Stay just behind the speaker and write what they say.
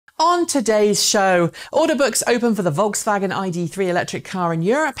On today's show, order books open for the Volkswagen ID.3 electric car in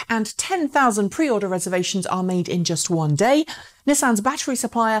Europe and 10,000 pre-order reservations are made in just one day. Nissan's battery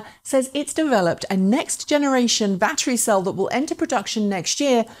supplier says it's developed a next-generation battery cell that will enter production next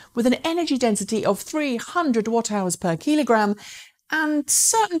year with an energy density of 300 watt-hours per kilogram. And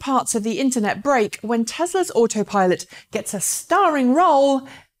certain parts of the internet break when Tesla's Autopilot gets a starring role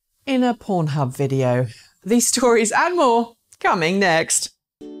in a Pornhub video. These stories and more coming next.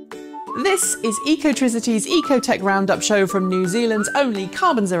 This is Ecotricity's EcoTEC Roundup show from New Zealand's only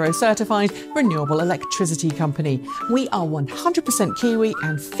carbon zero certified renewable electricity company. We are 100% Kiwi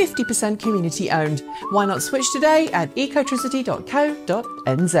and 50% community owned. Why not switch today at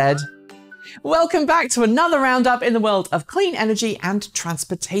ecotricity.co.nz. Welcome back to another roundup in the world of clean energy and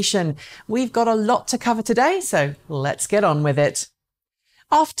transportation. We've got a lot to cover today, so let's get on with it.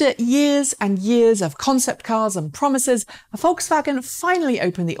 After years and years of concept cars and promises, Volkswagen finally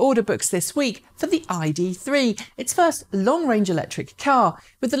opened the order books this week for the ID.3, its first long-range electric car,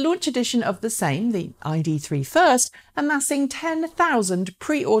 with the launch edition of the same, the ID.3 First, amassing 10,000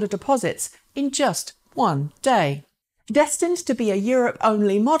 pre-order deposits in just one day. Destined to be a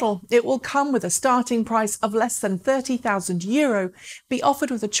Europe-only model, it will come with a starting price of less than €30,000, be offered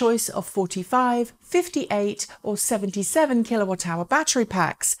with a choice of 45, 58 or 77 kilowatt-hour battery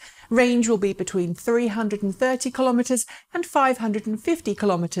packs. Range will be between 330 kilometres and 550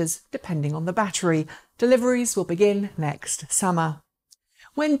 kilometres, depending on the battery. Deliveries will begin next summer.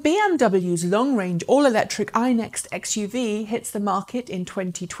 When BMW's long-range all-electric iNEXT XUV hits the market in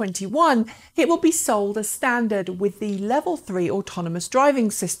 2021, it will be sold as standard with the Level 3 autonomous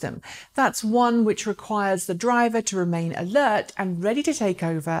driving system. That's one which requires the driver to remain alert and ready to take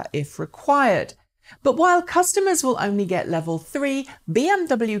over if required. But while customers will only get Level 3,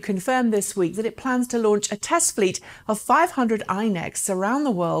 BMW confirmed this week that it plans to launch a test fleet of 500 iNEXTs around the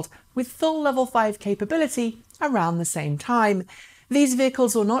world with full Level 5 capability around the same time. These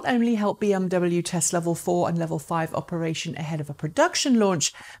vehicles will not only help BMW test Level 4 and Level 5 operation ahead of a production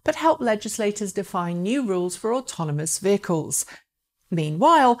launch, but help legislators define new rules for autonomous vehicles.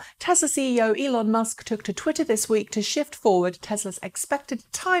 Meanwhile, Tesla CEO Elon Musk took to Twitter this week to shift forward Tesla's expected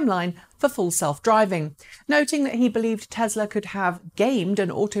timeline for full self-driving, noting that he believed Tesla could have gamed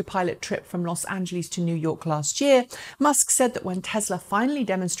an autopilot trip from Los Angeles to New York last year. Musk said that when Tesla finally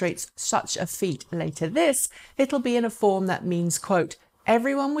demonstrates such a feat later it'll be in a form that means, quote,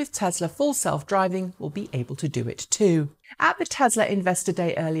 everyone with Tesla full self-driving will be able to do it too. At the Tesla Investor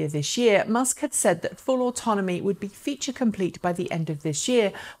Day earlier this year, Musk had said that full autonomy would be feature complete by the end of this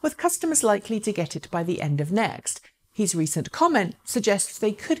year, with customers likely to get it by the end of next. His recent comment suggests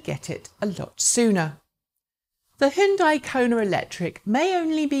they could get it a lot sooner. The Hyundai Kona Electric may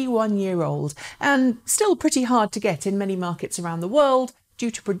only be 1 year old and still pretty hard to get in many markets around the world due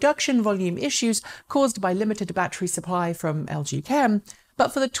to production volume issues caused by limited battery supply from LG Chem.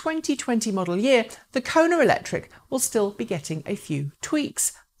 But for the 2020 model year, the Kona Electric will still be getting a few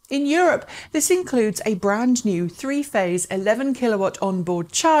tweaks. In Europe, this includes a brand new 3-phase 11 kilowatt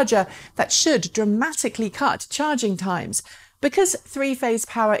onboard charger that should dramatically cut charging times. Because 3-phase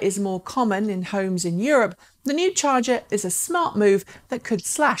power is more common in homes in Europe, the new charger is a smart move that could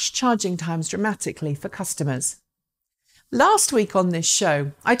slash charging times dramatically for customers. Last week on this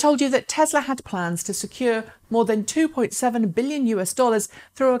show, I told you that Tesla had plans to secure more than $2.7 billion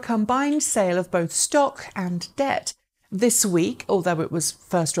through a combined sale of both stock and debt. This week, although it was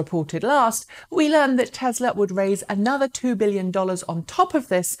first reported last, we learned that Tesla would raise another $2 billion on top of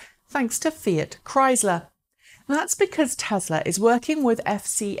this, thanks to Fiat Chrysler. That's because Tesla is working with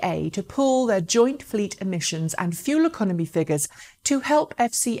FCA to pool their joint fleet emissions and fuel economy figures to help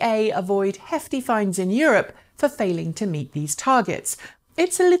FCA avoid hefty fines in Europe for failing to meet these targets.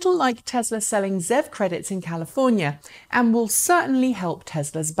 It's a little like Tesla selling ZEV credits in California and will certainly help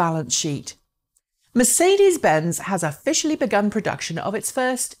Tesla's balance sheet. Mercedes-Benz has officially begun production of its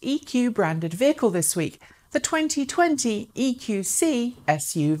first EQ branded vehicle this week, the 2020 EQC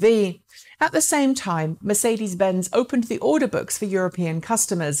SUV. At the same time, Mercedes-Benz opened the order books for European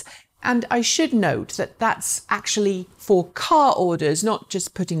customers. And I should note that that's actually for car orders, not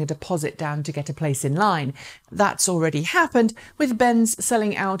just putting a deposit down to get a place in line. That's already happened, with Benz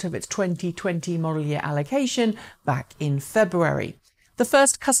selling out of its 2020 model year allocation back in February. The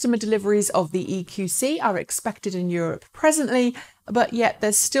first customer deliveries of the EQC are expected in Europe presently, but yet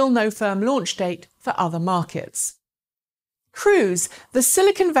there's still no firm launch date for other markets. Cruise, the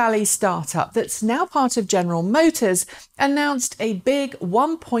Silicon Valley startup that's now part of General Motors, announced a big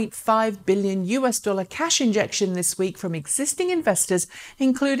 $1.5 billion cash injection this week from existing investors,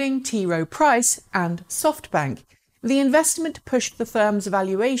 including T. Rowe Price and SoftBank. The investment pushed the firm's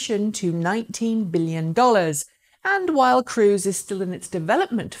valuation to $19 billion. And while Cruise is still in its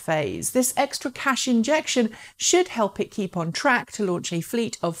development phase, this extra cash injection should help it keep on track to launch a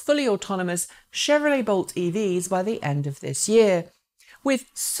fleet of fully autonomous Chevrolet Bolt EVs by the end of this year. With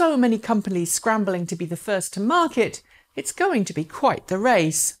so many companies scrambling to be the first to market, it's going to be quite the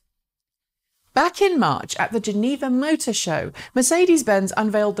race. Back in March at the Geneva Motor Show, Mercedes-Benz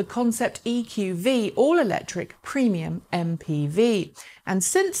unveiled the concept EQV all-electric premium MPV. And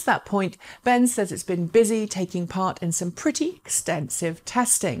since that point, Benz says it's been busy taking part in some pretty extensive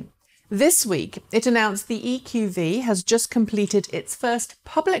testing. This week, it announced the EQV has just completed its first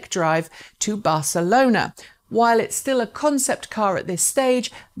public drive to Barcelona. While it's still a concept car at this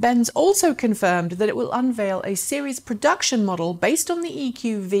stage, Benz also confirmed that it will unveil a series production model based on the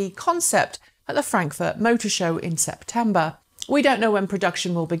EQV concept at the Frankfurt Motor Show in September. We don't know when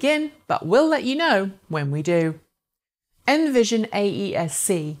production will begin, but we'll let you know when we do. Envision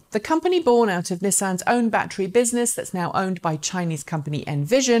AESC, the company born out of Nissan's own battery business that's now owned by Chinese company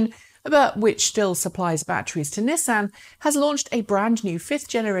Envision, but which still supplies batteries to Nissan, has launched a brand new 5th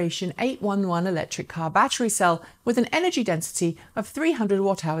generation 811 electric car battery cell with an energy density of 300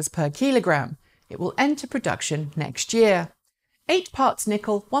 watt-hours per kilogram. It will enter production next year. 8 parts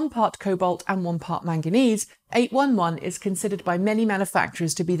nickel, 1 part cobalt and 1 part manganese, 811 is considered by many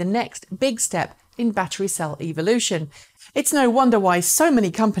manufacturers to be the next big step in battery cell evolution. It's no wonder why so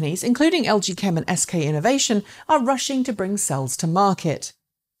many companies, including LG Chem and SK Innovation, are rushing to bring cells to market.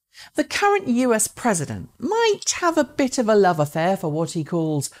 The current US president might have a bit of a love affair for what he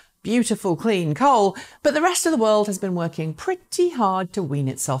calls beautiful clean coal, but the rest of the world has been working pretty hard to wean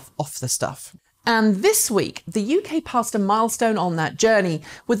itself off the stuff. And this week, the UK passed a milestone on that journey,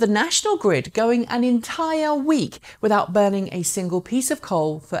 with the national grid going an entire week without burning a single piece of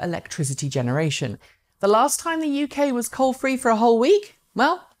coal for electricity generation. The last time the UK was coal-free for a whole week?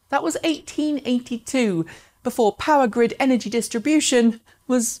 Well, that was 1882, before power grid energy distribution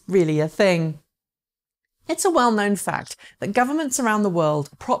was really a thing. It's a well-known fact that governments around the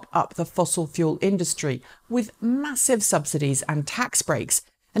world prop up the fossil fuel industry with massive subsidies and tax breaks.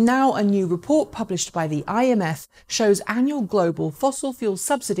 And now a new report published by the IMF shows annual global fossil fuel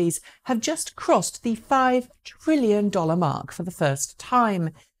subsidies have just crossed the $5 trillion mark for the first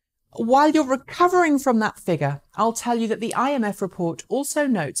time. While you're recovering from that figure, I'll tell you that the IMF report also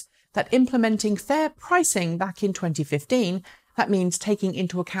notes that implementing fair pricing back in 2015, that means taking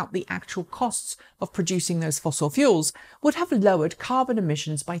into account the actual costs of producing those fossil fuels, would have lowered carbon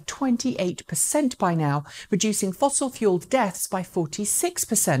emissions by 28% by now, reducing fossil fueled deaths by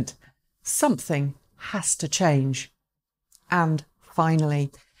 46%. Something has to change. And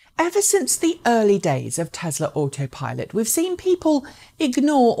finally, ever since the early days of Tesla Autopilot, we've seen people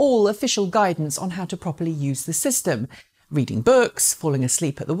ignore all official guidance on how to properly use the system, reading books, falling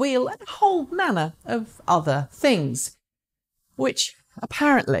asleep at the wheel, and a whole manner of other things. Which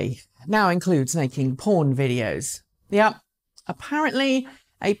apparently now includes making porn videos. Yep, apparently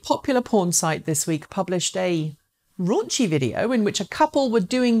a popular porn site this week published a raunchy video in which a couple were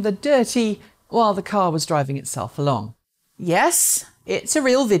doing the dirty while the car was driving itself along. Yes, it's a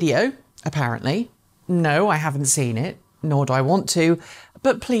real video, apparently. No, I haven't seen it, nor do I want to.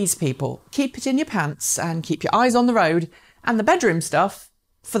 But please, people, keep it in your pants and keep your eyes on the road, and the bedroom stuff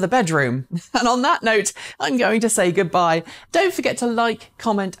for the bedroom. And on that note, I'm going to say goodbye. Don't forget to like,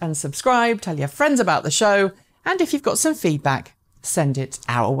 comment and subscribe, tell your friends about the show, and if you've got some feedback, send it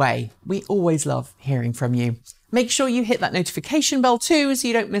our way. We always love hearing from you. Make sure you hit that notification bell too so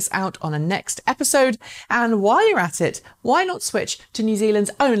you don't miss out on a next episode. And while you're at it, why not switch to New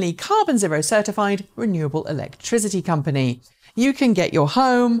Zealand's only carbon zero certified renewable electricity company? You can get your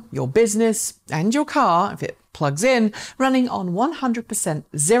home, your business and your car, if it plugs in, running on 100%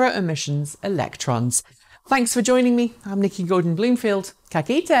 zero emissions electrons. Thanks for joining me. I'm Nikki Gordon-Bloomfield. Ka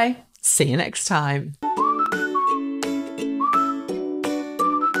kite. See you next time.